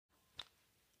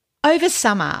Over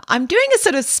summer, I'm doing a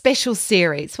sort of special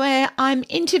series where I'm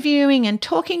interviewing and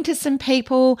talking to some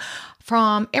people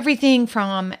from everything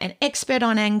from an expert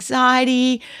on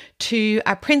anxiety to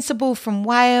a principal from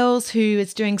Wales who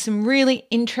is doing some really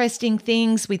interesting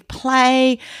things with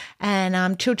play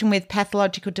and children with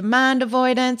pathological demand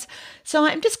avoidance. So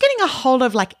I'm just getting a hold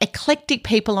of like eclectic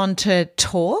people on to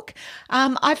talk.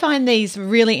 I find these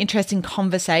really interesting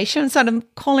conversations, so I'm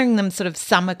calling them sort of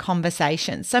summer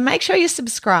conversations. So make sure you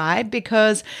subscribe,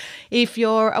 because if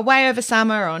you're away over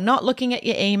summer or not looking at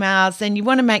your emails, then you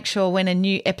want to make sure when a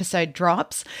new episode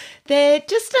drops, they're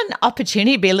just an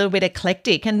opportunity to be a little bit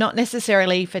eclectic and not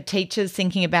necessarily for teachers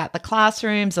thinking about the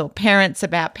classrooms or parents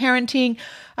about parenting.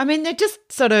 I mean, they're just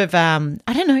sort of,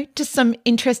 just some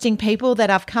interesting people that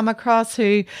I've come across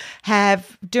who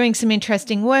have doing some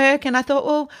interesting work. And I thought,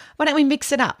 well, why don't we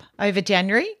mix it up over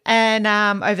January and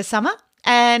over summer?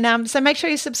 And so make sure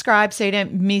you subscribe so you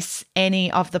don't miss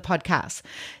any of the podcasts.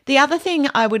 The other thing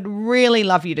I would really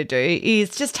love you to do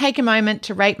is just take a moment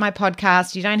to rate my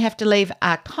podcast. You don't have to leave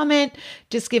a comment,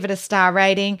 just give it a star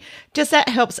rating. Just that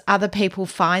helps other people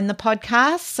find the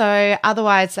podcast, so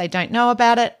otherwise they don't know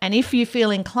about it. And if you feel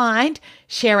inclined,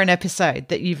 share an episode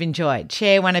that you've enjoyed.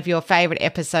 Share one of your favorite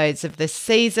episodes of the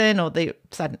season or the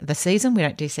season. We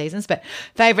don't do seasons, but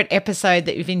favorite episode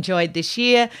that you've enjoyed this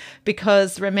year,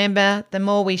 because remember, the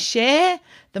more we share,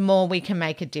 the more we can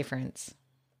make a difference.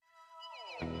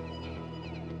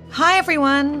 Hi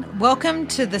everyone, welcome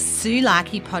to the Sue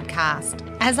Larkey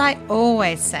podcast. As I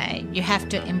always say, you have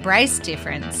to embrace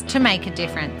difference to make a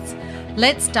difference.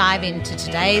 Let's dive into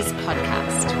today's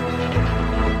podcast.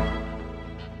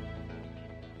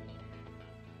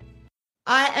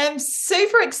 I am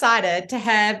super excited to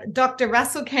have Dr.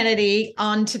 Russell Kennedy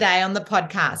on today on the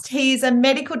podcast. He's a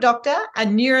medical doctor, a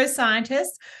neuroscientist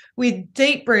with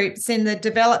deep roots in the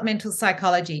developmental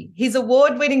psychology. His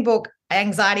award-winning book,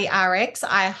 Anxiety RX,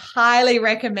 I highly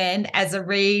recommend as a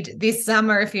read this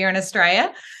summer if you're in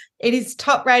Australia. It is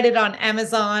top rated on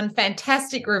Amazon,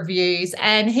 fantastic reviews,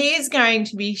 and he is going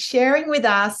to be sharing with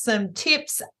us some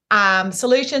tips,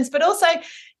 solutions, but also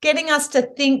getting us to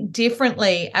think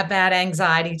differently about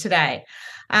anxiety today.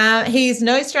 He's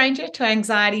no stranger to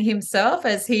anxiety himself,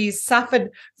 as he's suffered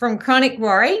from chronic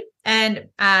worry and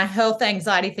health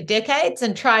anxiety for decades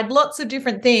and tried lots of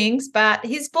different things, but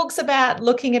his book's about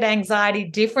looking at anxiety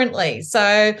differently.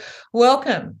 So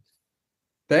welcome.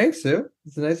 Thanks, Sue.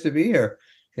 It's nice to be here.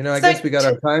 I guess we got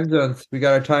our time zones. We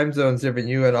got our time zones different,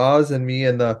 you in Oz and me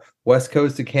in the west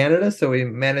coast of Canada. So we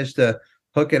managed to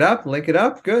hook it up, link it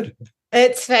up. Good.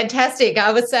 It's fantastic.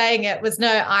 I was saying it was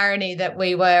no irony that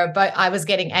we were, but I was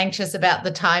getting anxious about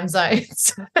the time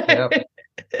zones. Yep.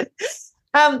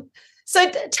 So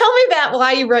tell me about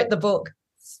why you wrote the book.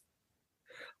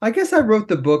 I guess I wrote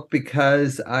the book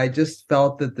because I just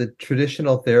felt that the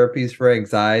traditional therapies for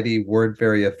anxiety weren't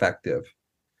very effective.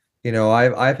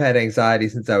 I've had anxiety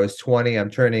since I was 20.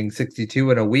 I'm turning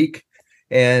 62 in a week.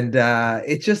 And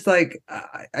it's just like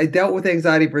I dealt with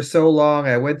anxiety for so long.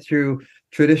 I went through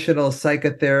traditional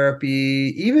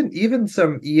psychotherapy, even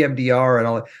some EMDR and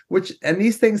all, and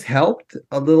these things helped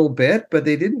a little bit, but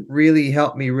they didn't really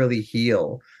help me really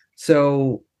heal.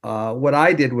 So what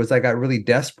I did was I got really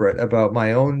desperate about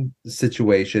my own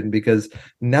situation because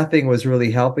nothing was really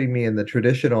helping me in the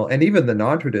traditional and even the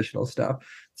non-traditional stuff.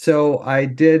 So I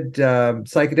did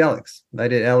psychedelics. I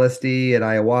did LSD and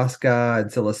ayahuasca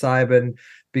and psilocybin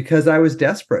because I was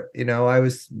desperate.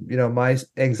 My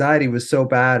anxiety was so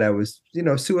bad. I was,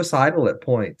 suicidal at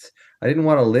points. I didn't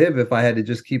want to live if I had to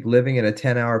just keep living in a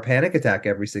 10-hour panic attack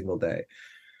every single day.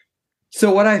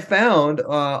 So what I found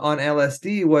on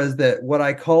LSD was that what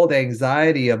I called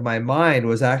anxiety of my mind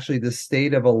was actually the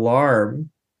state of alarm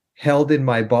held in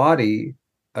my body,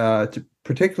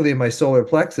 particularly in my solar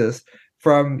plexus,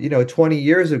 from 20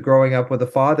 years of growing up with a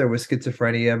father with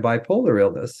schizophrenia and bipolar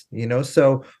illness.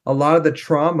 So a lot of the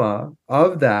trauma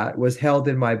of that was held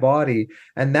in my body,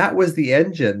 and that was the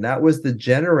engine, that was the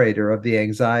generator of the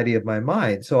anxiety of my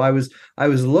mind. So I was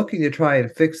looking to try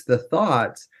and fix the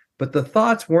thoughts. But the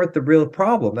thoughts weren't the real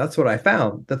problem. That's what I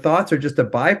found. The thoughts are just a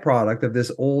byproduct of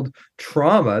this old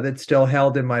trauma that's still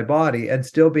held in my body and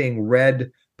still being read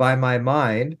by my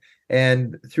mind.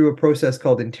 And through a process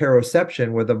called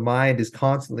interoception, where the mind is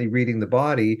constantly reading the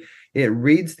body, it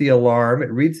reads the alarm,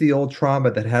 it reads the old trauma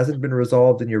that hasn't been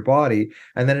resolved in your body,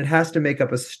 and then it has to make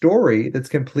up a story that's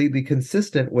completely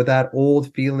consistent with that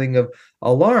old feeling of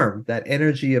alarm, that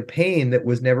energy of pain that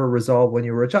was never resolved when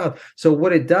you were a child. So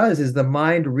what it does is the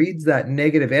mind reads that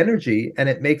negative energy and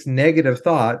it makes negative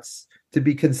thoughts to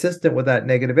be consistent with that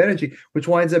negative energy, which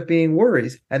winds up being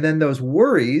worries. And then those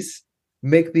worries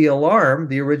make the alarm,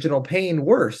 the original pain,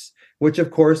 worse, which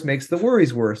of course makes the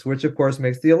worries worse, which of course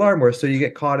makes the alarm worse. So you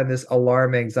get caught in this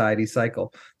alarm anxiety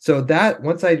cycle. So that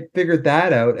once I figured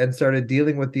that out and started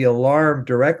dealing with the alarm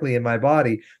directly in my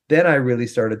body, then I really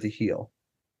started to heal.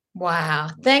 Wow.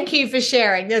 Thank you for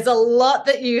sharing. There's a lot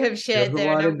that you have There's shared a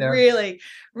there, and lot I in there. really, Start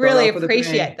really off with a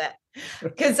appreciate bang. that.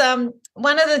 Because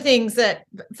one of the things that,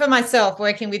 for myself,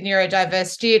 working with neurodiverse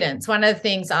students, one of the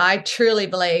things I truly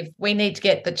believe we need to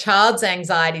get the child's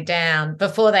anxiety down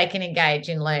before they can engage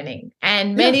in learning.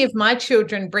 And many of my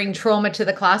children bring trauma to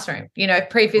the classroom,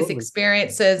 previous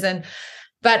experiences.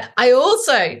 But I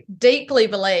also deeply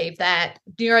believe that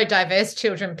neurodiverse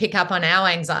children pick up on our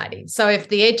anxiety. So if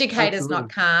the educator's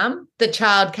not calm, the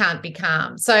child can't be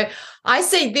calm. So I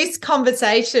see this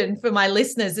conversation for my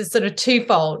listeners as sort of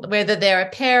twofold, whether they're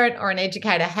a parent or an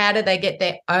educator, how do they get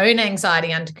their own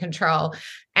anxiety under control?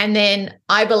 And then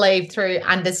I believe through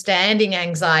understanding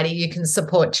anxiety, you can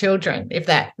support children, if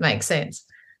that makes sense.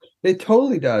 It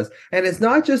totally does. And it's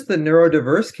not just the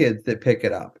neurodiverse kids that pick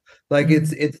it up. Like it's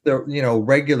the,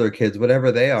 regular kids,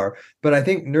 whatever they are. But I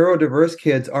think neurodiverse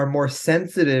kids are more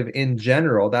sensitive in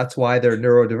general. That's why they're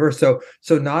neurodiverse.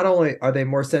 So not only are they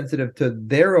more sensitive to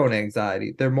their own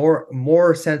anxiety, they're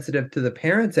more sensitive to the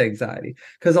parents' anxiety.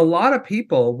 Because a lot of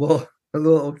people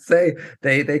will say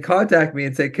they contact me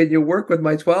and say, can you work with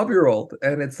my 12-year-old?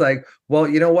 And it's like, well,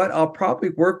 you know what? I'll probably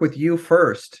work with you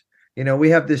first. We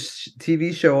have this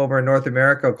TV show over in North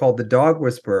America called The Dog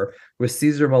Whisperer with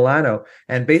Cesar Milano.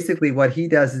 And basically what he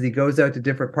does is he goes out to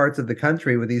different parts of the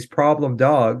country with these problem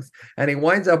dogs, and he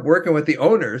winds up working with the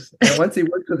owners. And once he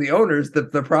works with the owners,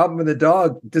 the problem in the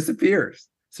dog disappears.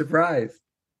 Surprise.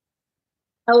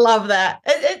 I love that.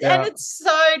 And it's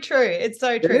so true. It's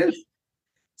so true. It is.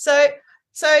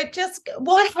 So just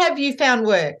what have you found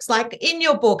works? Like in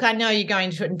your book, I know you're going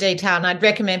into it in detail and I'd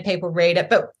recommend people read it,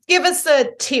 but give us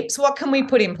the tips. What can we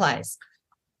put in place?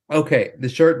 Okay, the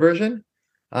short version.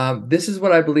 This is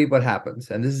what I believe what happens,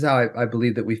 and this is how I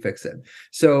believe that we fix it.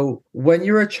 So when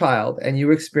you're a child and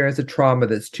you experience a trauma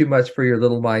that's too much for your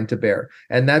little mind to bear,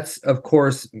 and that's, of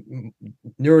course,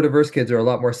 neurodiverse kids are a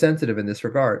lot more sensitive in this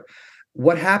regard.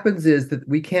 What happens is that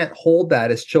we can't hold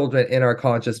that as children in our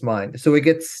conscious mind. So it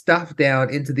gets stuffed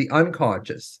down into the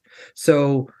unconscious.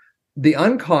 So the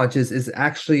unconscious is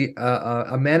actually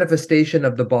a manifestation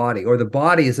of the body, or the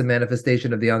body is a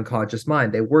manifestation of the unconscious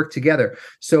mind. They work together.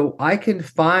 So I can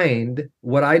find,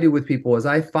 what I do with people is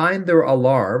I find their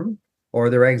alarm or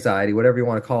their anxiety, whatever you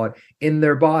want to call it, in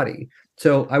their body.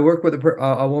 So I worked with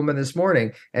a woman this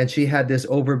morning, and she had this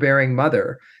overbearing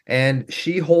mother, and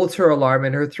she holds her alarm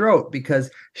in her throat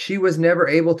because she was never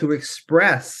able to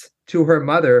express to her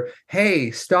mother,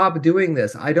 hey, stop doing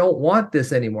this. I don't want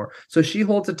this anymore. So she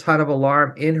holds a ton of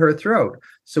alarm in her throat.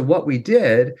 So what we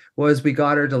did was we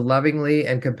got her to lovingly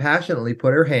and compassionately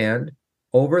put her hand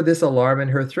over this alarm in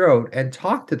her throat and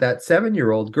talk to that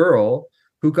 7-year-old girl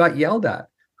who got yelled at,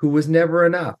 who was never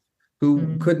enough,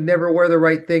 who could never wear the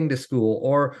right thing to school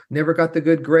or never got the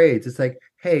good grades. It's like,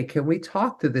 hey, can we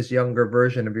talk to this younger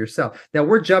version of yourself? Now,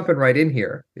 we're jumping right in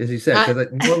here, as you said,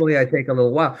 because normally I take a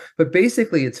little while. But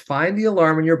basically, it's find the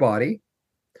alarm in your body.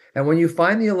 And when you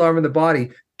find the alarm in the body,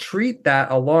 treat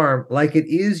that alarm like it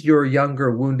is your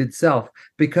younger wounded self,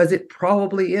 because it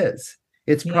probably is.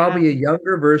 It's probably a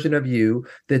younger version of you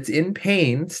that's in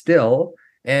pain still.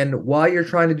 And while you're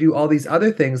trying to do all these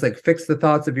other things like fix the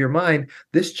thoughts of your mind,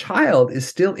 this child is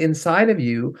still inside of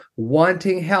you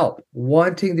wanting help,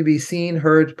 wanting to be seen,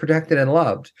 heard, protected, and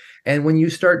loved. And when you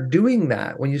start doing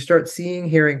that, when you start seeing,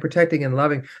 hearing, protecting, and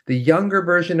loving the younger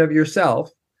version of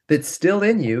yourself that's still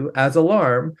in you as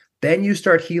alarm, then you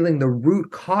start healing the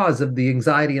root cause of the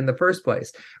anxiety in the first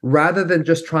place, rather than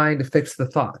just trying to fix the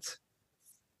thoughts.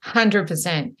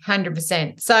 100%,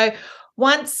 100%. So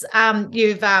once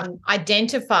you've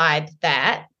identified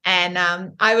that, and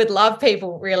I would love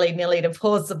people really, Nilly, to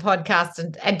pause the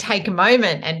podcast and take a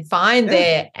moment and find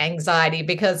their anxiety,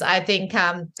 because I think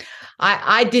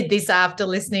I did this after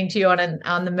listening to you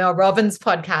on the Mel Robbins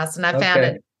podcast, and I found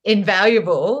it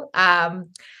invaluable,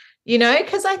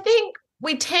 because I think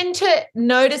we tend to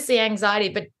notice the anxiety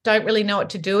but don't really know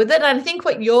what to do with it. And I think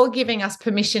what you're giving us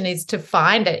permission is to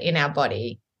find it in our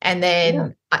body and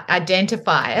then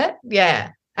identify it.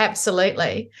 Yeah,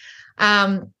 absolutely.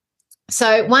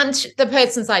 So once the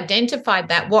person's identified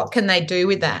that, what can they do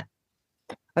with that?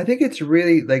 I think it's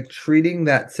really like treating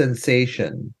that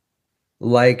sensation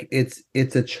like it's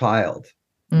a child.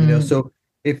 So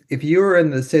if you were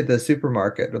in the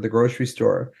supermarket or the grocery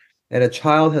store and a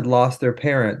child had lost their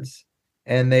parents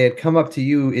and they had come up to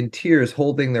you in tears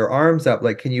holding their arms up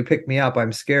like, can you pick me up?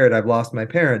 I'm scared. I've lost my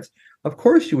parents. Of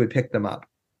course you would pick them up.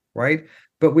 right?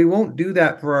 But we won't do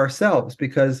that for ourselves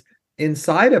because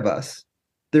inside of us,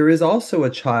 there is also a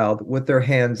child with their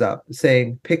hands up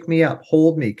saying, pick me up,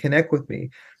 hold me, connect with me.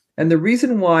 And the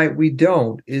reason why we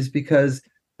don't is because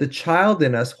the child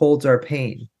in us holds our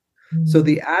pain. So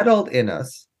the adult in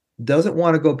us doesn't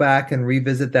want to go back and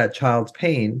revisit that child's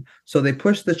pain. So they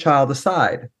push the child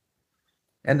aside.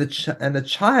 And the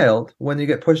child, when you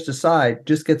get pushed aside,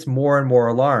 just gets more and more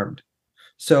alarmed.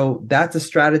 So that's a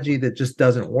strategy that just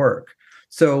doesn't work.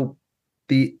 So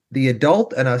the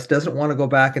adult in us doesn't want to go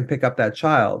back and pick up that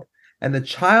child. And the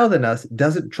child in us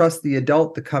doesn't trust the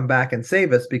adult to come back and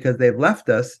save us because they've left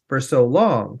us for so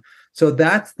long. So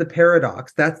that's the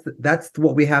paradox. That's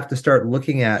what we have to start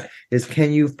looking at is,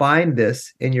 can you find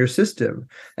this in your system?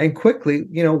 And quickly,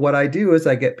 what I do is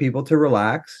I get people to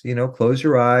relax, close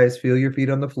your eyes, feel your feet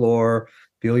on the floor,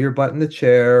 feel your butt in the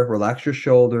chair, relax your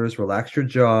shoulders, relax your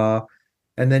jaw,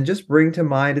 and then just bring to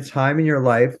mind a time in your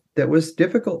life that was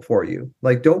difficult for you.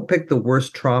 Like, don't pick the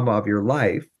worst trauma of your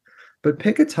life, but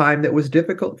pick a time that was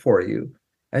difficult for you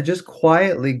and just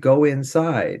quietly go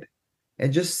inside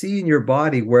and just see in your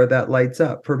body where that lights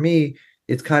up. For me,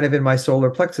 it's kind of in my solar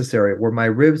plexus area where my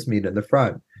ribs meet in the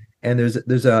front. And there's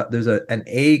an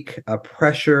ache, a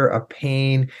pressure, a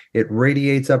pain. It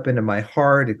radiates up into my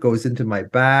heart. It goes into my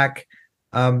back.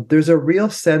 There's a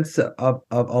real sense of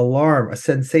alarm, a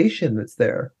sensation that's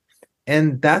there.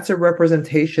 And that's a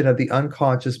representation of the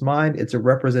unconscious mind. It's a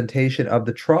representation of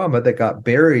the trauma that got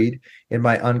buried in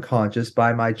my unconscious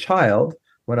by my child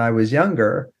when I was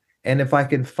younger. And if I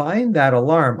can find that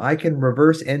alarm, I can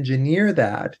reverse engineer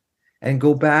that and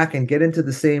go back and get into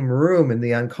the same room in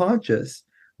the unconscious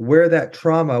where that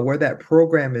trauma, where that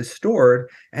program is stored,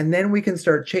 and then we can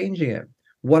start changing it.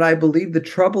 What I believe the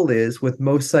trouble is with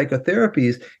most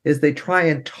psychotherapies is they try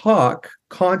and talk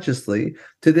consciously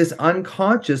to this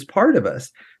unconscious part of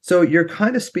us. So you're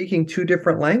kind of speaking two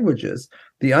different languages.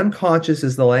 The unconscious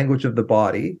is the language of the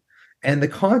body, and the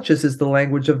conscious is the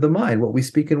language of the mind, what we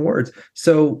speak in words.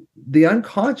 So the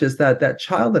unconscious, that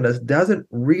child in us doesn't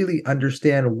really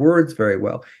understand words very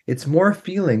well. It's more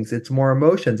feelings, it's more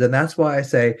emotions. And that's why I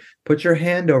say, put your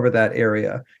hand over that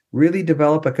area, really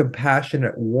develop a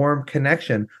compassionate, warm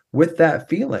connection with that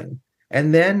feeling.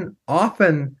 And then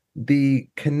often the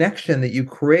connection that you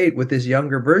create with this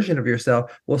younger version of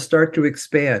yourself will start to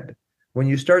expand. When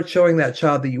you start showing that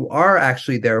child that you are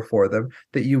actually there for them,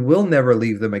 that you will never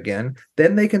leave them again,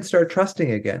 then they can start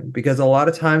trusting again. Because a lot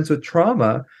of times with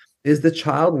trauma is the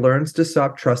child learns to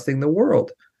stop trusting the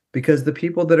world because the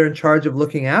people that are in charge of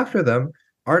looking after them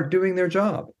aren't doing their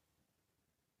job.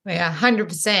 Yeah,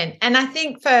 100%. And I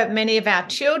think for many of our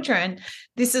children,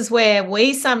 this is where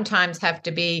we sometimes have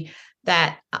to be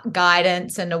that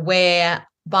guidance and aware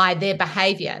by their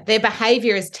behavior. Their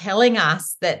behavior is telling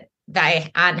us that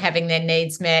they aren't having their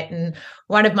needs met. And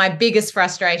one of my biggest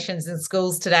frustrations in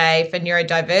schools today for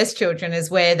neurodiverse children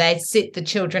is where they sit the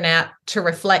children out to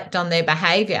reflect on their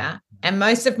behavior. And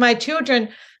most of my children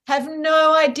have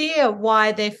no idea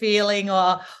why they're feeling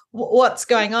or what's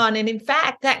going on. And in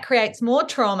fact, that creates more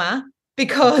trauma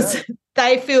because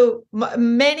they feel,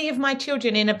 many of my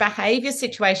children in a behavior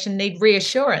situation need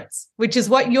reassurance, which is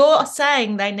what you're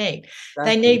saying they need.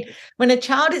 They need, when a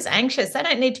child is anxious, they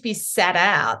don't need to be sat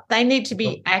out. They need to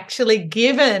be actually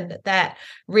given that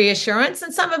reassurance.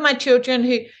 And some of my children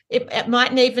who it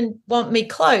mightn't even want me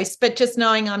close, but just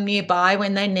knowing I'm nearby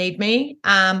when they need me.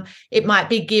 It might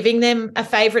be giving them a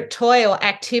favorite toy or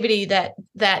activity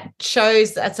that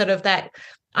shows a sort of that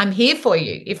I'm here for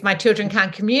you. If my children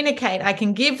can't communicate, I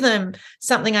can give them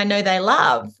something I know they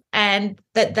love, and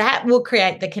that will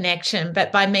create the connection.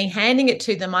 But by me handing it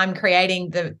to them, I'm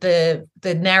creating the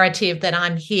narrative that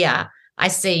I'm here. I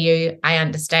see you. I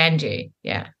understand you.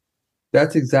 Yeah.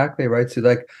 That's exactly right. So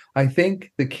like, I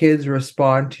think the kids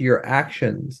respond to your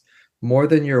actions more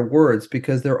than your words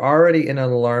because they're already in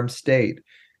an alarm state.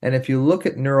 And if you look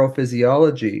at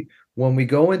neurophysiology, when we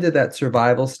go into that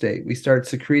survival state, we start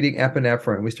secreting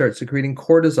epinephrine, we start secreting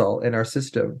cortisol in our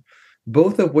system,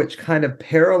 both of which kind of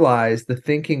paralyze the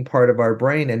thinking part of our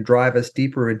brain and drive us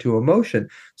deeper into emotion.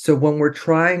 So when we're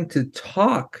trying to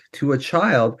talk to a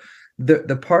child,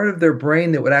 the part of their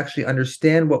brain that would actually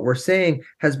understand what we're saying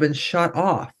has been shut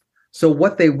off. So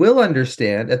what they will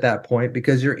understand at that point,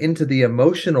 because you're into the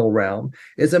emotional realm,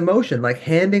 is emotion, like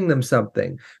handing them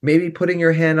something, maybe putting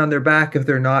your hand on their back if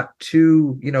they're not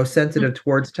too, sensitive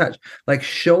towards touch, like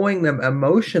showing them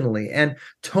emotionally, and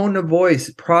tone of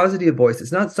voice, prosody of voice.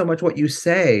 It's not so much what you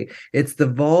say, it's the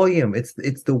volume, it's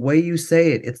the way you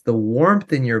say it, it's the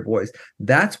warmth in your voice.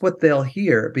 That's what they'll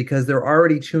hear because they're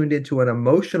already tuned into an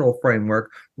emotional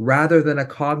framework rather than a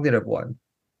cognitive one.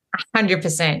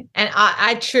 100%. And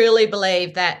I truly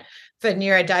believe that for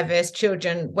neurodiverse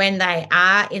children, when they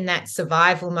are in that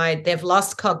survival mode, they've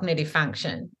lost cognitive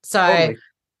function. Totally.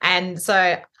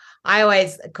 So I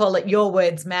always call it your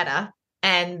words matter.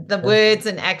 And the words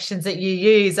and actions that you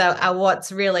use are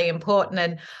what's really important.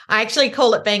 And I actually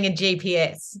call it being a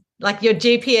GPS. Like your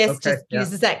GPS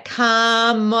uses that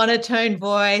calm, monotone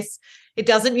voice. It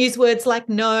doesn't use words like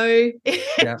no.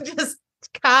 It just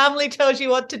calmly tells you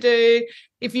what to do.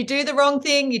 If you do the wrong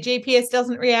thing, your GPS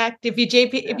doesn't react. If you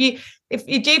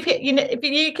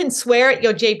can swear at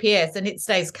your GPS and it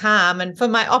stays calm. And for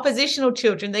my oppositional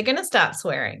children, they're going to start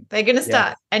swearing. They're going to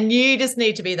start, and you just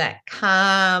need to be that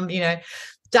calm,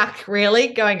 duck really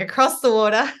going across the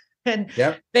water and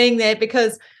being there,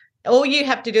 because all you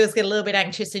have to do is get a little bit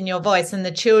anxious in your voice, and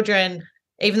the children,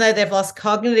 even though they've lost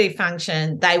cognitive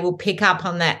function, they will pick up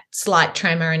on that slight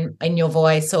tremor in your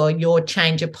voice or your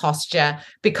change of posture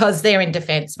because they're in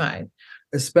defense mode.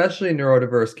 Especially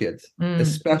neurodiverse kids,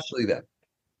 especially them,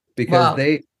 because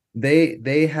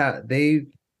they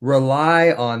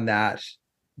rely on that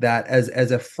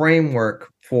as a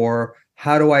framework for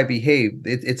how do I behave.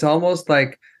 It's almost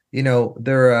like,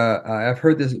 they're I've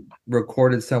heard this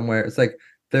recorded somewhere. It's like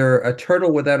they're a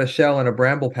turtle without a shell in a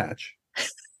bramble patch.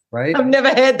 Right? I've never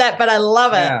heard that, but I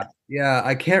love it. Yeah.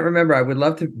 I can't remember. I would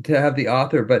love to have the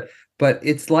author, but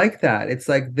it's like that. It's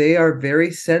like they are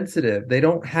very sensitive. They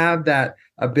don't have that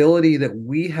ability that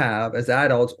we have as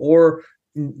adults, or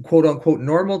quote unquote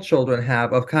normal children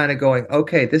have, of kind of going,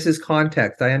 okay, this is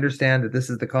context. I understand that this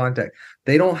is the context.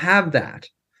 They don't have that.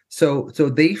 So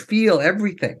they feel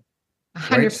everything.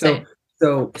 100%.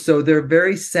 Right? So they're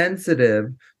very sensitive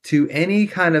to any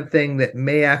kind of thing that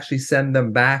may actually send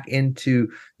them back into,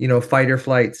 fight or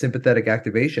flight, sympathetic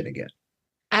activation again.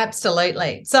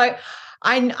 Absolutely. So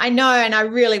I know, and I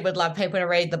really would love people to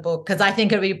read the book, because I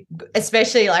think it'll be,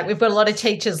 especially like we've got a lot of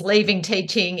teachers leaving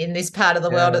teaching in this part of the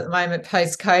world at the moment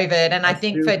post-COVID. And I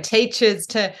think for teachers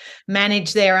to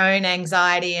manage their own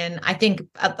anxiety, and I think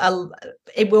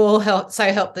it will help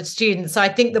the students. So I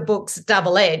think the book's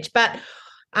double-edged. But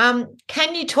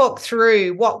can you talk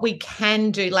through what we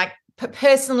can do, like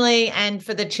personally and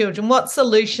for the children? What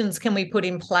solutions can we put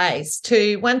in place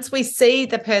to, once we see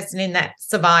the person in that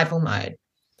survival mode?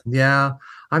 Yeah.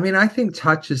 I mean, I think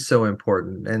touch is so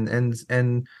important. And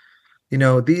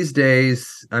these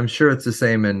days, I'm sure it's the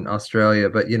same in Australia,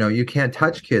 but you can't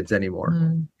touch kids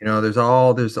anymore. There's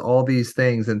all these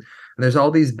things, and there's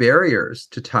all these barriers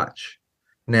to touch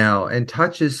now. And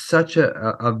touch is such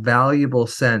a valuable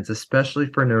sense, especially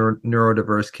for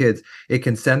neurodiverse kids. It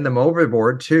can send them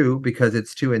overboard too, because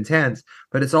it's too intense,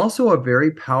 but it's also a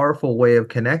very powerful way of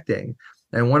connecting.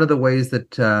 And one of the ways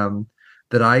that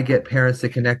I get parents to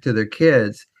connect to their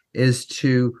kids is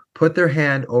to put their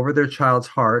hand over their child's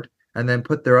heart and then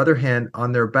put their other hand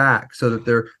on their back, so that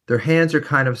their hands are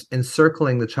kind of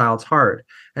encircling the child's heart,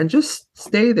 and just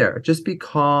stay there. Just be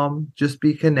calm, just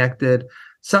be connected.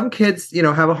 Some kids,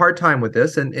 have a hard time with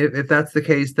this. And if that's the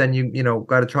case, then you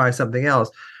got to try something else.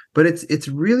 But it's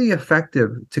really effective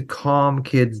to calm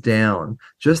kids down.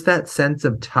 Just that sense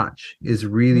of touch is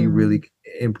really, really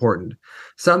important.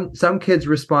 Some kids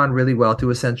respond really well to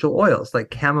essential oils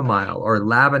like chamomile or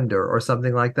lavender or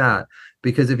something like that.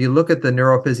 Because if you look at the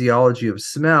neurophysiology of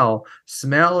smell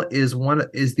is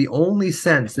the only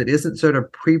sense that isn't sort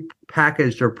of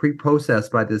pre-packaged or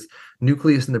pre-processed by this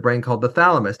nucleus in the brain called the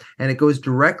thalamus, and it goes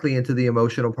directly into the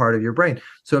emotional part of your brain.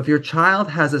 So if your child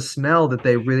has a smell that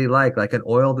they really like an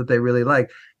oil that they really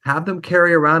like, have them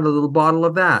carry around a little bottle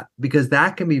of that, because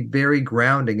that can be very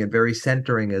grounding and very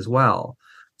centering as well.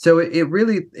 So it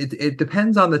really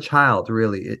depends on the child,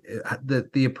 really,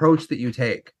 the approach that you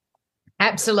take.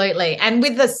 Absolutely. And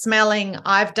with the smelling,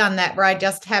 I've done that where I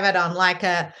just have it on like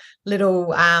a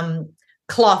little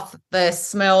cloth, the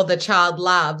smell the child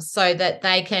loves, so that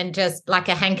they can just, like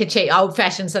a handkerchief,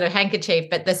 old-fashioned sort of handkerchief,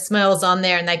 but the smell's on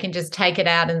there and they can just take it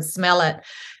out and smell it.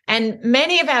 And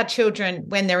many of our children,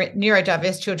 when they're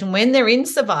neurodiverse children, when they're in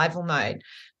survival mode,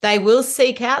 they will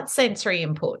seek out sensory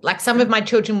input. Like some of my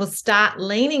children will start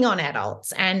leaning on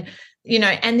adults, and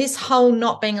and this whole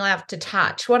not being allowed to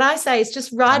touch. What I say is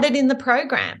just write it in the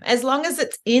program, as long as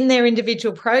it's in their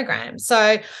individual program.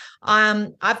 So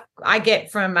I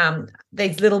get from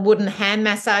these little wooden hand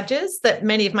massages that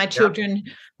many of my children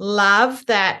love,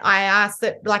 that I ask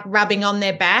that, like rubbing on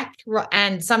their back.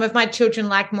 And some of my children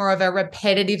like more of a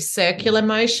repetitive circular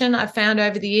motion. I've found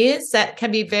over the years that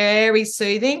can be very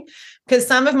soothing, because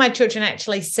some of my children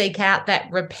actually seek out that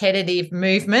repetitive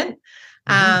movement.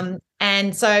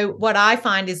 And so what I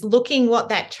find is looking what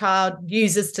that child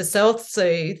uses to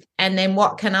self-soothe, and then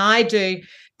what can I do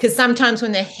Because sometimes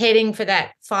when they're heading for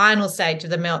that final stage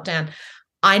of the meltdown,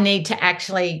 I need to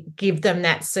actually give them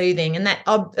that soothing and that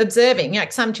observing.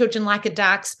 Like some children like a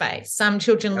dark space. Some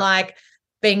children like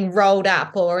being rolled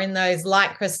up or in those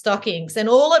lycra stockings. And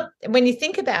when you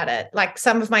think about it, like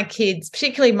some of my kids,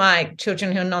 particularly my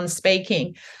children who are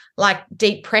non-speaking, like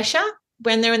deep pressure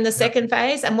when they're in the second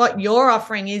phase. And what you're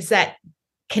offering is that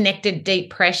connected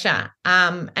deep pressure.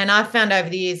 And I've found over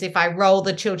the years, if I roll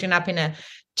the children up in a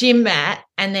gym mat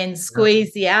and then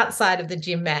squeeze the outside of the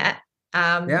gym mat,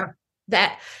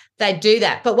 that they do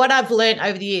that. But what I've learned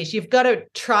over the years, you've got to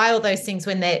try all those things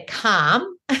when they're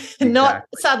calm, not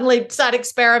suddenly start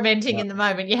experimenting in the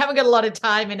moment. You haven't got a lot of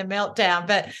time in a meltdown,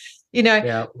 but,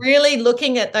 really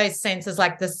looking at those senses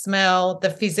like the smell, the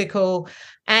physical,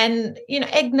 and,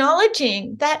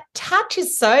 acknowledging that touch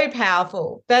is so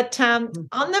powerful. But on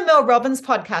the Mel Robbins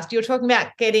podcast, you're talking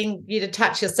about getting you to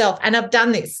touch yourself. And I've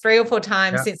done this 3 or 4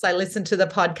 times since I listened to the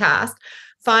podcast,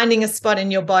 finding a spot in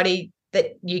your body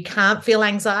that you can't feel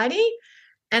anxiety.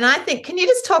 And I think, can you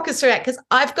just talk us through that? Because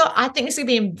I think this would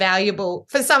be invaluable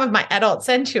for some of my adults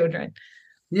and children.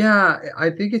 Yeah, I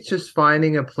think it's just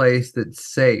finding a place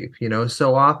that's safe.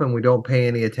 So often we don't pay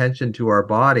any attention to our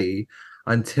body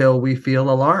until we feel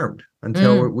alarmed,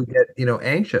 until we get,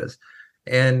 anxious.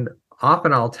 And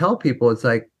often I'll tell people, it's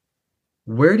like,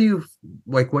 where do you,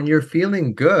 like when you're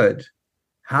feeling good,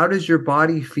 how does your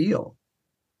body feel?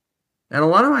 And a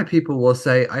lot of my people will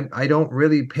say, I don't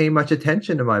really pay much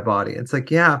attention to my body. It's like,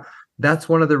 yeah, that's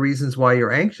one of the reasons why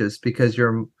you're anxious, because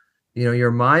your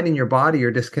mind and your body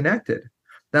are disconnected.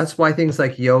 That's why things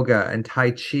like yoga and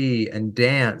Tai Chi and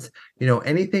dance,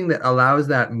 anything that allows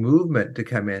that movement to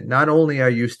come in, not only are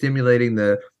you stimulating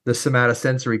the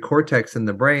somatosensory cortex in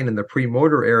the brain and the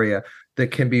premotor area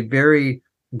that can be very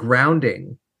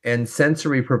grounding and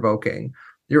sensory provoking,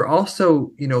 you're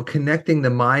also, connecting the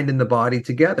mind and the body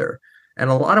together. And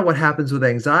a lot of what happens with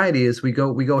anxiety is we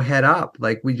go head up,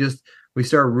 like we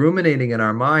start ruminating in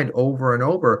our mind over and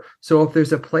over. So if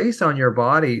there's a place on your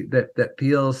body that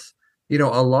feels,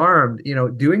 alarmed,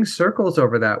 doing circles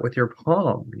over that with your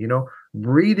palm,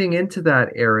 breathing into that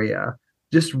area,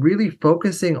 just really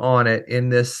focusing on it in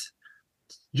this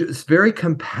just very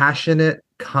compassionate,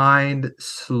 kind,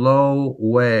 slow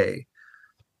way.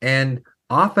 And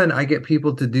often I get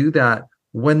people to do that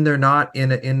when they're not in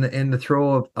the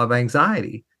throw of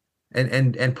anxiety,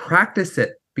 and practice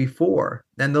it before.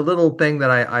 And the little thing that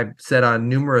I've said on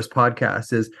numerous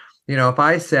podcasts is, if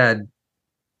I said,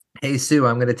 hey, Sue,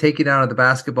 I'm going to take you down to the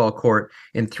basketball court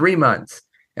in 3 months,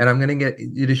 and I'm going to get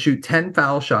you to shoot 10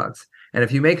 foul shots. And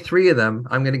if you make 3 of them,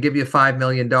 I'm going to give you $5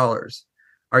 million.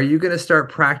 Are you going to start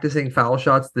practicing foul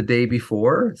shots the day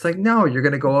before? It's like, no, you're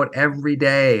going to go out every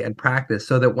day and practice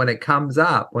so that when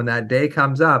that day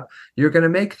comes up, you're going to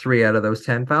make 3 out of those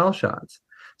 10 foul shots.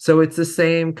 So it's the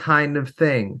same kind of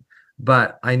thing.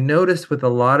 But I noticed with a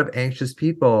lot of anxious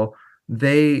people,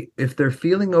 if they're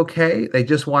feeling okay, they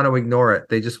just want to ignore it.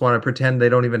 They just want to pretend they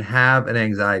don't even have an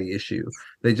anxiety issue.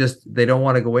 They don't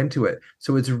want to go into it.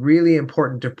 So it's really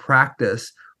important to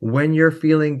practice when you're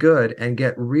feeling good and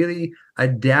get really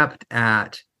adept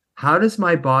at, how does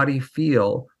my body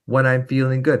feel when I'm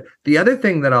feeling good? The other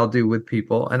thing that I'll do with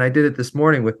people, and I did it this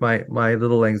morning with my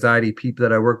little anxiety peep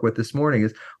that I work with this morning,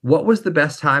 is, what was the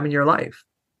best time in your life?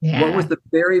 Yeah. What was the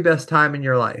very best time in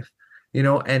your life?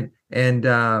 And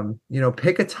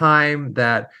pick a time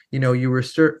that, you were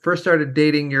first started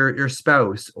dating your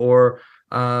spouse, or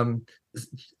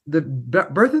the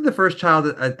birth of the first child,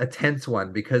 a tense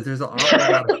one, because there's a lot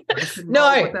of no,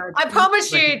 I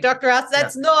promise you, Dr. Russ,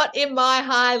 that's not in my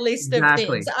high list of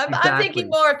things. I'm thinking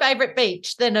more a favorite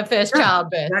beach than a first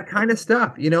childbirth. That kind of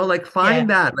stuff, find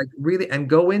that, like, really, and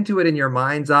go into it in your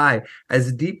mind's eye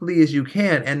as deeply as you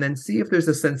can, and then see if there's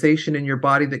a sensation in your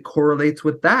body that correlates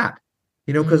with that.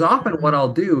 Because often what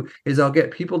I'll do is I'll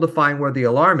get people to find where the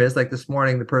alarm is. Like this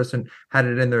morning, the person had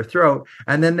it in their throat,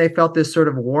 and then they felt this sort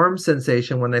of warm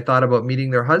sensation when they thought about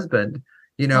meeting their husband,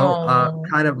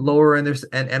 kind of lower in their,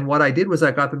 and what I did was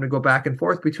I got them to go back and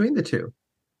forth between the two.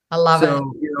 I love it.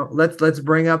 So, let's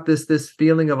bring up this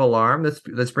feeling of alarm.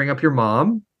 Let's bring up your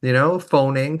mom,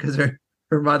 phoning, because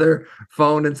her mother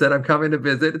phoned and said, I'm coming to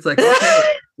visit. It's like,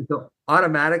 okay. So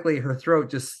automatically her throat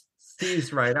just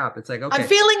seized right up. It's like, okay. I'm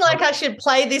feeling like I should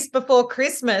play this before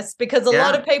Christmas, because a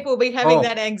lot of people will be having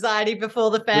that anxiety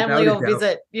before the family or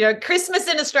visit. Christmas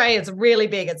in Australia is really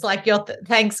big. It's like your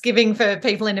Thanksgiving for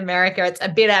people in America. It's a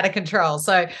bit out of control.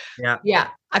 So yeah,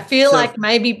 I feel like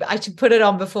maybe I should put it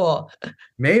on before.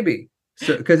 Maybe.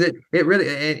 So, because it really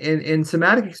in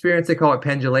somatic experience they call it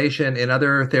pendulation. In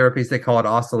other therapies they call it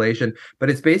oscillation. But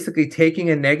it's basically taking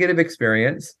a negative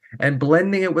experience and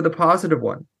blending it with a positive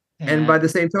one. And Yeah, by the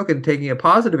same token, taking a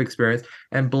positive experience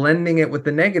and blending it with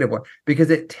the negative one, because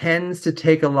it tends to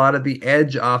take a lot of the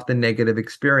edge off the negative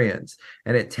experience,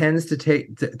 and it tends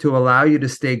to allow you to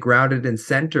stay grounded and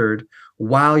centered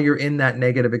while you're in that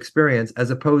negative experience, as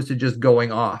opposed to just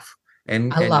going off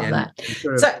and I love that.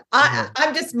 sort of, So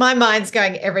I'm just, my mind's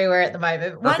going everywhere at the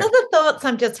moment. One okay. of the thoughts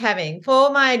I'm just having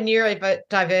for my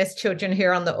neurodiverse children who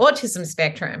are on the autism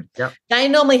spectrum, Yep. they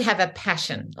normally have a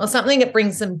passion or something that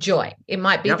brings them joy. It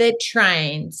might be Yep. their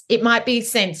trains. It might be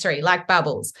sensory, like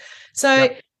bubbles. So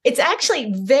Yep. it's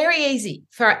actually very easy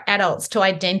for adults to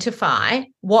identify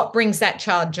what brings that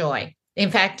child joy. In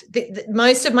fact,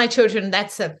 most of my children,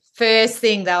 that's the first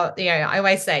thing they'll, I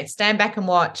always say, stand back and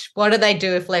watch. What do they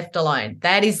do if left alone?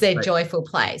 That is their joyful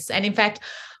place. And in fact,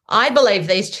 I believe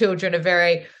these children are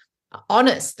very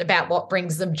honest about what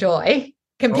brings them joy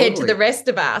compared to the rest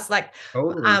of us. Like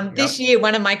this year,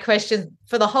 one of my questions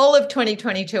for the whole of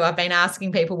 2022, I've been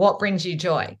asking people, what brings you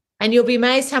joy? And you'll be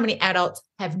amazed how many adults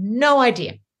have no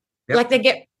idea. Like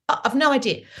I've no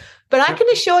idea. But I can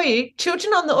assure you,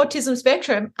 children on the autism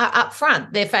spectrum are up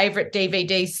front. Their favorite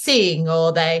DVD Sing,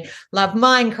 or they love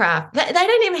Minecraft. They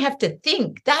don't even have to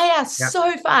think. They are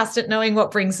so fast at knowing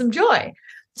what brings them joy.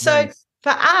 So for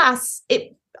us,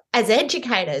 as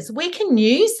educators, we can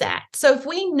use that. So if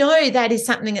we know that is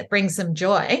something that brings them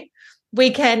joy, we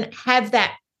can have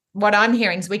that. What I'm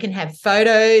hearing is we can have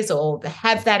photos or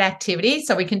have that activity,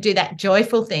 so we can do that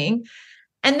joyful thing.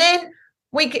 And then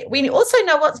we also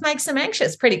know what makes them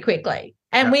anxious pretty quickly.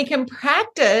 And we can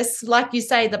practice, like you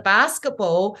say, the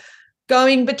basketball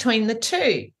going between the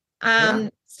two.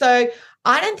 So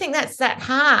I don't think that's that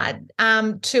hard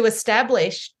to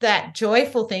establish that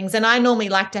joyful things. And I normally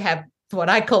like to have what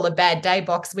I call a bad day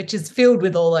box, which is filled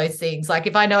with all those things. Like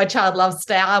if I know a child loves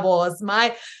Star Wars,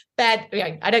 I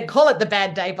don't call it the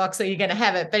bad day box, so you're going to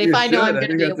have it. But if I know I'm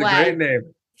going to be away,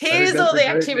 here's all the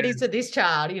activities for this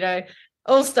child,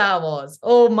 all Star Wars,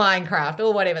 all Minecraft,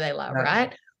 or whatever they love,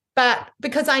 right? But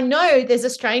because I know there's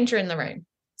a stranger in the room.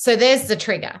 So there's the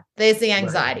trigger. There's the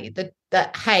anxiety,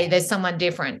 that, hey, there's someone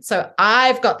different. So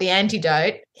I've got the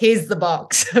antidote. Here's the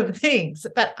box of things.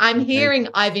 But I'm hearing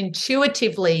I've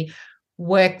intuitively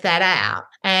worked that out.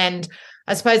 And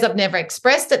I suppose I've never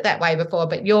expressed it that way before,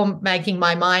 but you're making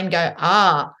my mind go,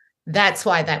 that's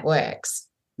why that works.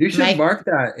 You should market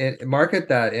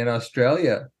that in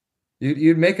Australia.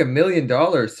 You'd make $1 million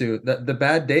soon. The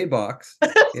bad day box,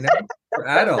 for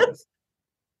adults.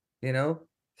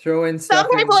 Throw in stuff.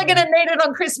 Some people are going to need it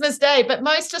on Christmas Day, but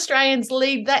most Australians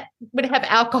would have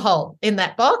alcohol in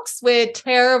that box. We're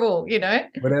terrible,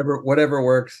 Whatever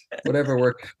works.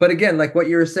 But again, like what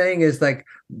you were saying is like,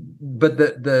 but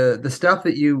the stuff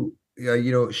that you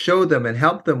show them and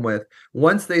help them with,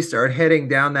 once they start heading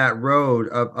down that road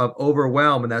of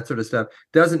overwhelm and that sort of stuff,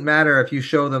 doesn't matter if you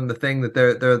show them the thing that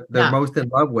they're most in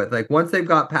love with. Like once they've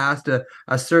got past a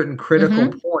certain critical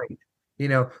point,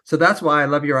 so that's why I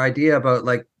love your idea about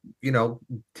like,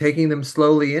 taking them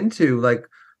slowly into like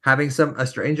having a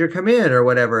stranger come in or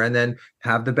whatever, and then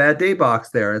have the bad day box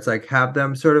there. It's like have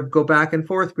them sort of go back and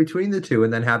forth between the two,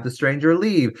 and then have the stranger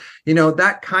leave.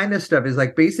 That kind of stuff is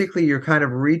like basically you're kind of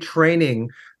retraining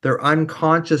their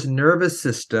unconscious nervous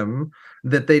system,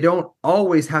 that they don't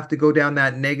always have to go down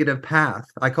that negative path.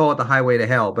 I call it the highway to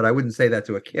hell, but I wouldn't say that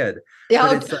to a kid.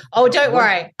 Don't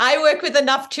worry. I work with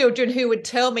enough children who would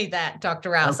tell me that,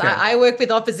 Dr. Russ. Okay. I work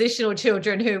with oppositional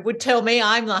children who would tell me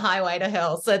I'm the highway to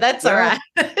hell. So that's all right.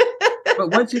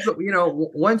 But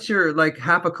once you're like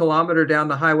half a kilometer down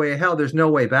the highway of hell, there's no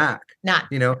way back.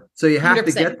 So you have 100%.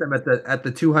 To get them at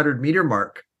the 200-meter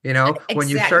mark. Exactly. When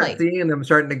you start seeing them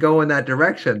starting to go in that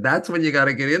direction, that's when you got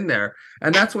to get in there.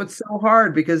 And that's what's so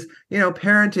hard, because,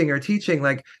 parenting or teaching,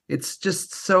 like it's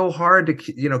just so hard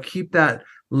to, keep that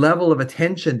level of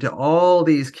attention to all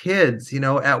these kids,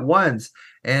 at once.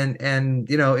 And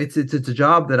it's a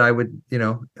job that I would,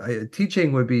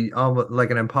 teaching would be almost like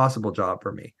an impossible job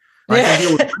for me.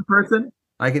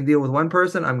 I can deal with one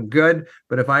person. I'm good.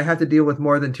 But if I have to deal with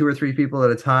more than 2 or 3 people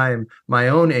at a time, my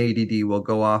own ADD will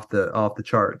go off the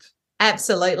charts.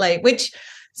 Absolutely. Which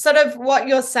sort of what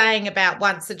you're saying about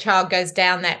once the child goes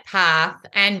down that path,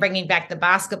 and bringing back the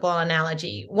basketball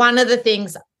analogy, one of the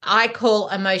things I call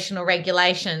emotional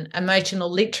regulation, emotional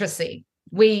literacy.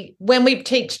 When we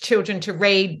teach children to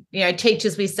read,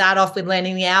 teachers, we start off with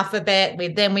learning the alphabet.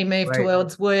 Then we move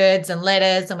towards words and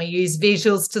letters, and we use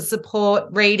visuals to support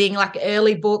reading. Like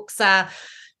early books are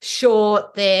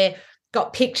short, they're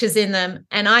got pictures in them.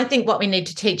 And I think what we need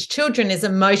to teach children is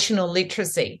emotional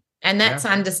literacy. And that's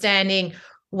understanding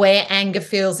where anger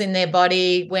feels in their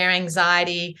body, where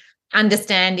anxiety,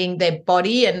 understanding their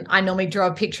body. And I normally draw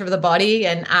a picture of the body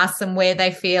and ask them where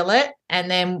they feel it. And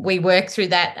then we work through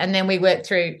that. And then we work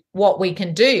through what we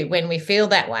can do when we feel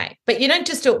that way. But you don't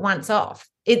just do it once off.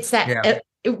 It's that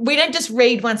we don't just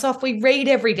read once off. We read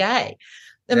every day.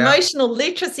 Emotional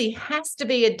literacy has to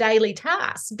be a daily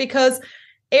task, because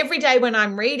every day when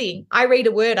I'm reading, I read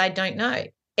a word I don't know.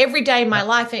 Every day in my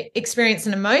life, I experience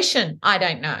an emotion I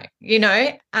don't know.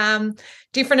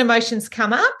 Different emotions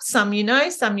come up, some you know,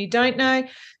 some you don't know.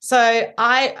 So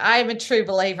I'm a true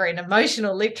believer in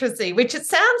emotional literacy, which it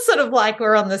sounds sort of like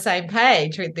we're on the same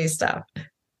page with this stuff.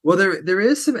 Well, there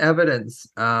is some evidence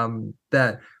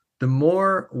that the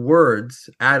more words,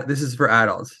 this is for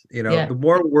adults, the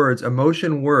more words,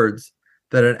 emotion words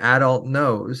that an adult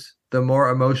knows, the more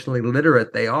emotionally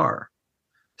literate they are.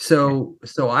 So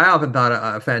I often thought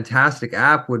a fantastic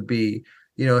app would be,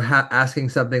 asking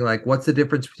something like, what's the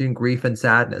difference between grief and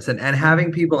sadness? And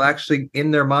having people actually in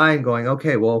their mind going,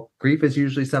 okay, well, grief is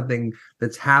usually something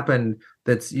that's happened,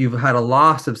 you've had a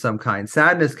loss of some kind.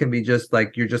 Sadness can be just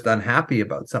like you're just unhappy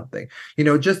about something.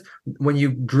 Just when you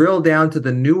drill down to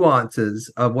the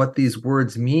nuances of what these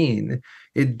words mean,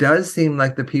 it does seem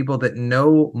like the people that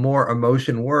know more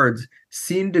emotion words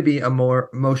seem to be a more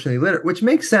emotionally literate, which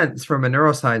makes sense from a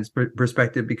neuroscience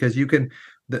perspective, because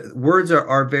the words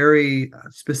are very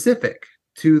specific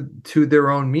to their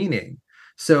own meaning.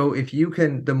 So if you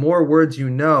can, the more words you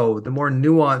know, the more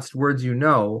nuanced words you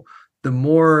know, the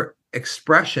more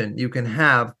expression you can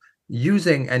have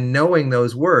using and knowing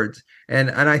those words.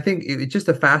 And I think it's just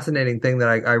a fascinating thing that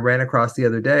I ran across the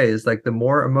other day is like the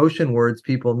more emotion words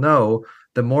people know,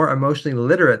 the more emotionally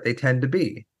literate they tend to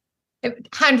be. It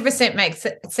 100% makes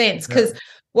sense, because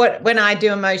when I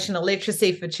do emotional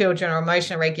literacy for children or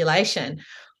emotional regulation,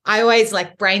 I always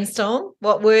brainstorm,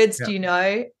 what words do you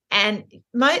know? And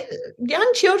my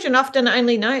young children often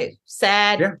only know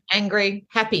sad, angry,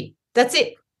 happy. That's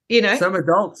it. Some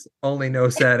adults only know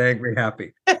sad, angry,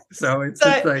 happy. So it's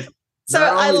just like. So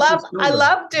I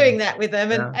love doing that with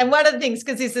them. And one of the things,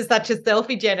 because this is such a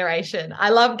selfie generation, I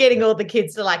love getting all the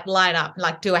kids to line up,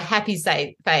 do a happy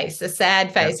face, a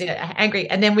sad face, angry.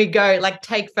 And then we go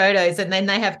take photos, and then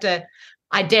they have to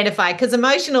identify, because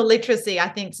emotional literacy, I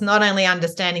think, is not only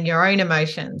understanding your own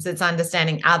emotions, it's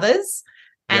understanding others,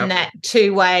 and that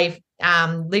two-way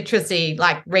literacy,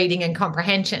 like reading and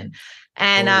comprehension.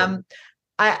 And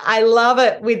I love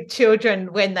it with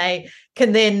children when they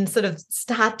can then sort of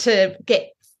start to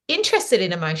get interested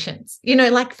in emotions,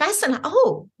 fascinated.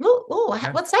 Oh, look,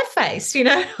 what's that face?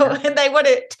 And they want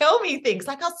to tell me things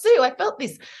like, oh, Sue, I felt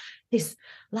this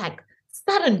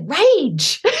sudden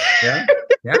rage. Yeah.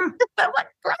 I'm like,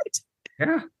 great.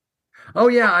 Yeah. Oh,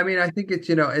 yeah. I mean, I think it's,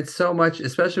 it's so much,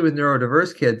 especially with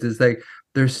neurodiverse kids, is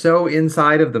they're so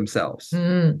inside of themselves.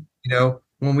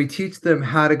 When we teach them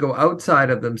how to go outside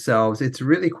of themselves, it's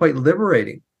really quite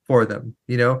liberating for them,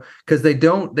 because they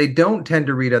don't tend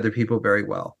to read other people very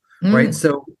well. Right.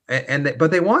 So,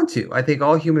 but they want to. I think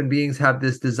all human beings have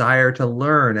this desire to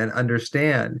learn and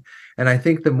understand. And I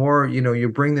think the more, you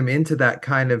bring them into that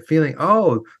kind of feeling,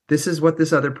 oh, this is what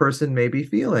this other person may be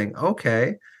feeling.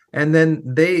 Okay. And then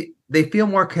they feel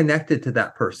more connected to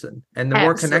that person. And the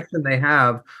more connection they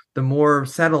have, the more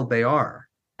settled they are.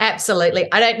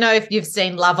 Absolutely. I don't know if you've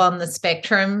seen Love on the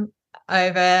Spectrum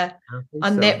over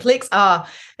on Netflix. Oh,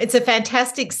 it's a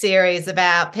fantastic series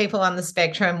about people on the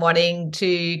spectrum wanting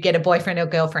to get a boyfriend or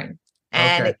girlfriend.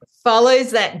 And it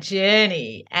follows that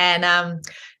journey. And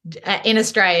in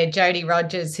Australia, Jodie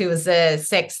Rogers, who was a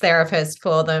sex therapist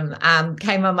for them,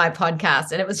 came on my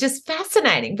podcast. And it was just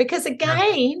fascinating because,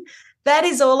 again, that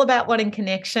is all about wanting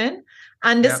connection,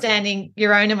 understanding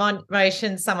your own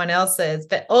emotions, someone else's.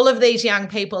 But all of these young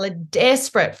people are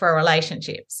desperate for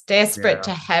relationships, desperate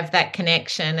to have that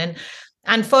connection. And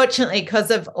unfortunately,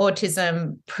 because of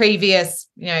autism, previous,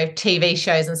 TV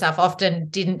shows and stuff often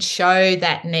didn't show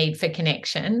that need for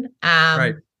connection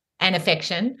and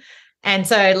affection. And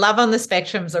so Love on the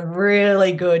Spectrum is a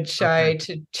really good show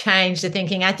to change the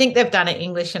thinking. I think they've done an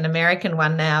English and American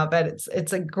one now, but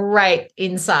it's a great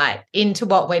insight into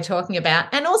what we're talking about,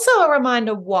 and also a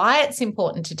reminder why it's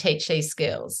important to teach these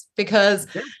skills, because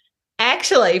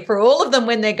actually for all of them,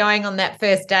 when they're going on that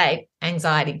first date,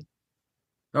 anxiety.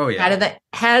 Oh, yeah.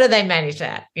 How do they manage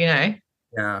that,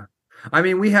 Yeah. I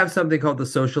mean, we have something called the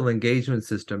social engagement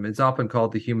system. It's often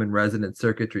called the human resonance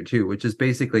circuitry too, which is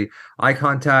basically eye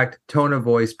contact, tone of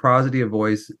voice, prosody of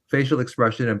voice, facial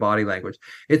expression, and body language.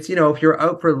 It's, if you're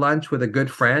out for lunch with a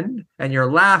good friend and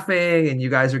you're laughing and you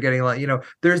guys are getting like,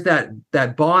 there's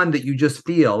that bond that you just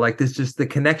feel, like this, just the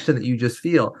connection that you just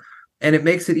feel. And it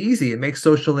makes it easy. It makes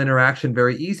social interaction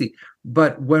very easy.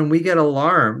 But when we get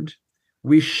alarmed,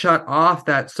 we shut off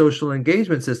that social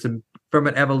engagement system from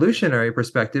an evolutionary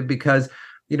perspective, because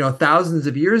thousands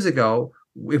of years ago,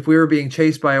 if we were being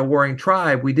chased by a warring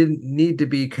tribe, we didn't need to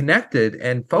be connected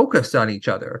and focused on each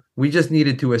other. We just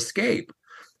needed to escape.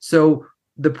 So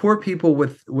the poor people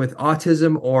with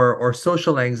autism or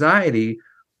social anxiety,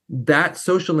 that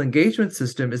social engagement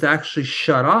system is actually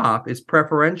shut off. It's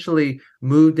preferentially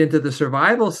moved into the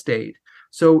survival state.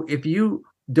 So if you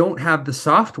don't have the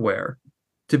software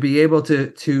to be able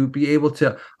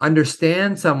to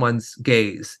understand someone's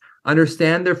gaze,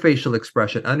 understand their facial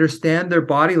expression, understand their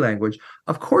body language,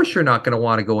 of course you're not going to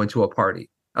want to go into a party.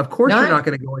 Of course you're not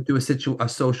going to go into a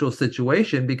social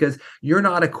situation, because you're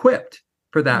not equipped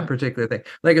for that particular thing.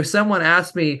 Like if someone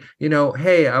asked me,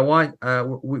 hey, I want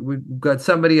we've got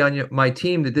somebody on my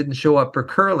team that didn't show up for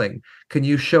curling. Can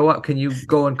you show up? Can you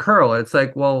go and curl? And it's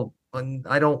like, well,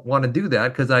 I don't want to do that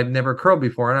because I've never curled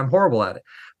before and I'm horrible at it.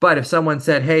 But if someone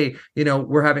said, hey,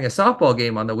 we're having a softball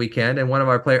game on the weekend and one of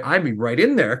our players, I'd be right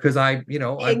in there because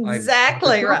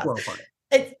exactly, Russ.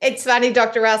 It's funny,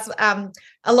 Dr. Russ.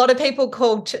 A lot of people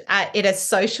call it a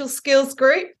social skills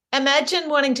group. Imagine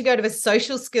wanting to go to a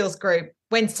social skills group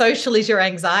when social is your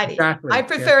anxiety. Exactly. I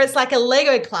prefer it's like a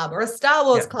Lego club or a Star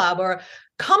Wars club or a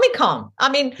Comic-Con. I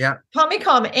mean,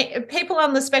 Comic-Con, people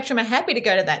on the spectrum are happy to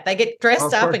go to that. They get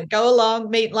dressed up and go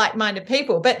along, meet like-minded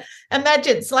people. But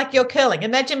imagine, it's like you're curling.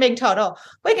 Imagine being told, oh,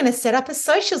 we're going to set up a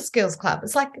social skills club.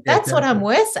 It's like, that's what I'm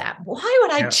worse at. Why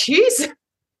would I choose?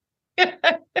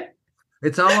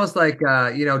 It's almost like,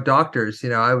 doctors,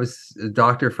 I was a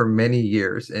doctor for many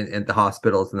years in the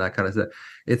hospitals and that kind of stuff.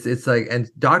 It's like, and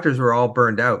doctors were all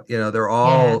burned out, they're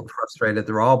all frustrated.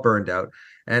 They're all burned out.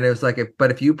 And it was like, but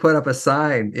if you put up a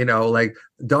sign, like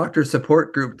doctor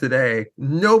support group today,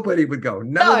 nobody would go.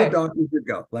 None of the doctors would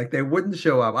go. Like they wouldn't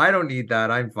show up. I don't need that.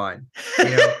 I'm fine.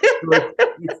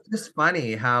 It's just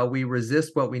funny how we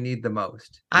resist what we need the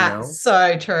most.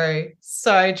 So true.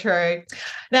 So true.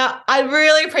 Now, I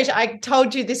really appreciate, I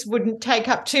told you this wouldn't take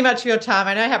up too much of your time.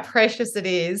 I know how precious it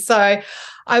is. So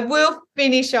I will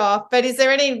finish off, but is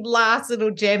there any last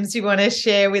little gems you want to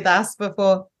share with us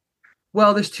before?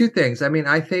 Well, there's two things. I mean,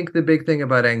 I think the big thing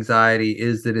about anxiety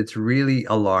is that it's really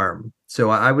alarm. So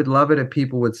I would love it if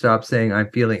people would stop saying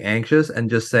I'm feeling anxious and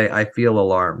just say I feel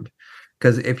alarmed.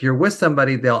 Because if you're with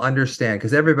somebody, they'll understand,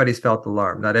 because everybody's felt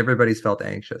alarmed. Not everybody's felt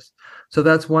anxious. So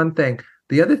that's one thing.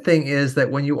 The other thing is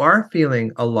that when you are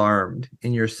feeling alarmed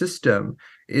in your system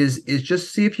is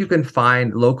just see if you can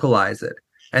localize it.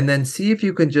 And then see if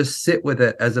you can just sit with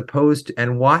it as opposed to,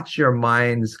 and watch your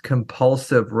mind's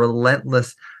compulsive,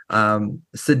 relentless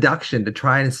seduction to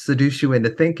try and seduce you into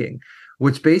thinking,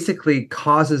 which basically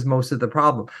causes most of the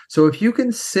problem. So if you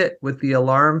can sit with the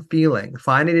alarm feeling,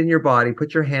 find it in your body,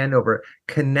 put your hand over it,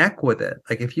 connect with it.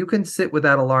 Like if you can sit with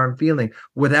that alarm feeling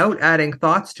without adding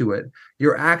thoughts to it,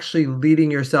 you're actually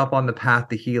leading yourself on the path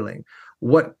to healing.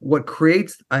 What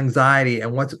creates anxiety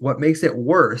and what makes it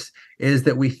worse is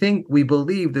that we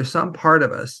believe there's some part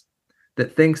of us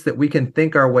that thinks that we can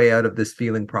think our way out of this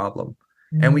feeling problem.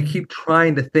 And we keep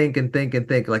trying to think and think and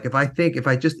think. Like if I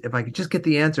could just get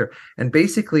the answer. And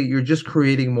basically you're just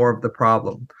creating more of the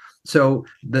problem. So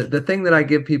the thing that I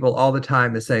give people all the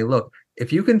time is saying, look,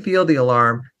 if you can feel the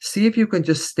alarm, see if you can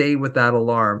just stay with that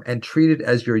alarm and treat it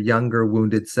as your younger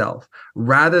wounded self,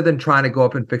 rather than trying to go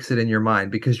up and fix it in your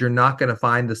mind, because you're not going to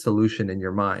find the solution in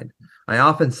your mind. I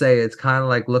often say it's kind of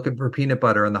like looking for peanut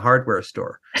butter in the hardware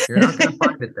store. You're not going to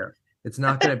find it there. It's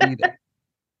not going to be there.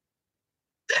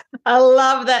 I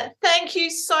love that. Thank you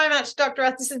so much, Dr.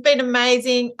 Russ. This has been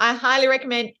amazing. I highly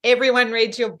recommend everyone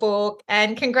reads your book,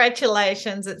 and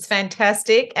congratulations. It's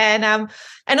fantastic. And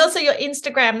also your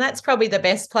Instagram, that's probably the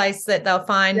best place that they'll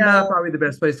find more. Probably the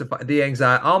best place to find the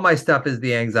anxiety. All my stuff is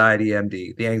the Anxiety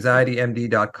MD,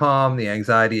 theanxietymd.com, the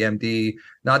Anxiety MD,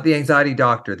 not the Anxiety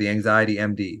Doctor, the Anxiety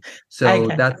MD. So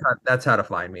that's how to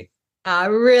find me. I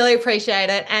really appreciate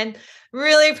it. And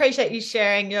really appreciate you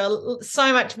sharing your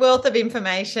so much wealth of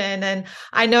information. And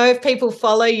I know if people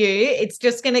follow you, it's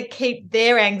just going to keep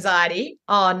their anxiety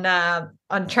on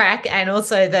track, and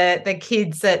also the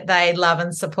kids that they love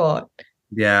and support.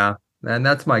 Yeah. And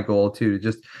that's my goal too.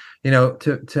 Just,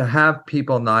 to have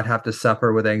people not have to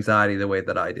suffer with anxiety the way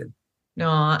that I did. No,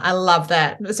 I love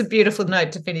that. It's a beautiful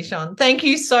note to finish on. Thank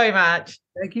you so much.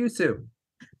 Thank you, Sue.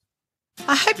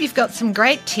 I hope you've got some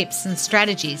great tips and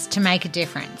strategies to make a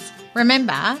difference.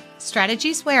 Remember,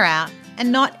 strategies wear out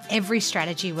and not every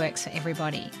strategy works for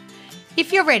everybody.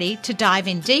 If you're ready to dive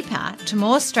in deeper to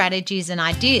more strategies and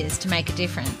ideas to make a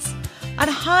difference, I'd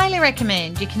highly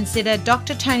recommend you consider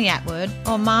Dr. Tony Attwood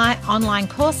or my online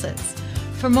courses.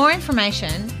 For more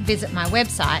information, visit my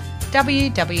website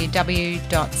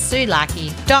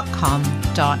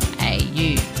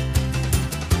www.suelarkey.com.au.